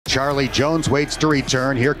Charlie Jones waits to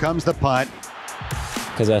return. Here comes the punt.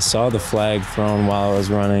 Because I saw the flag thrown while I was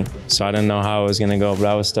running, so I didn't know how it was going to go, but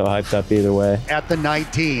I was still hyped up either way. At the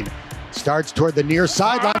 19. Starts toward the near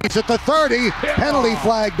sideline. He's at the 30. Penalty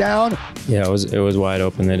flag down. Yeah, it was wide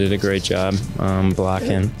open. They did a great job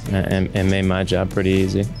blocking and made my job pretty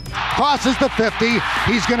easy. Crosses the 50.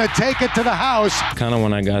 He's going to take it to the house. Kind of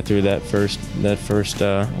when I got through that first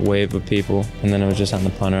wave of people, and then it was just on the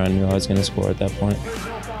punter. I knew I was going to score at that point.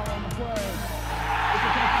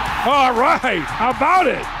 All right, how about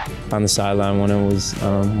it? On the sideline when it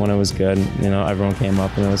was good, you know, everyone came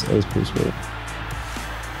up and it was pretty sweet.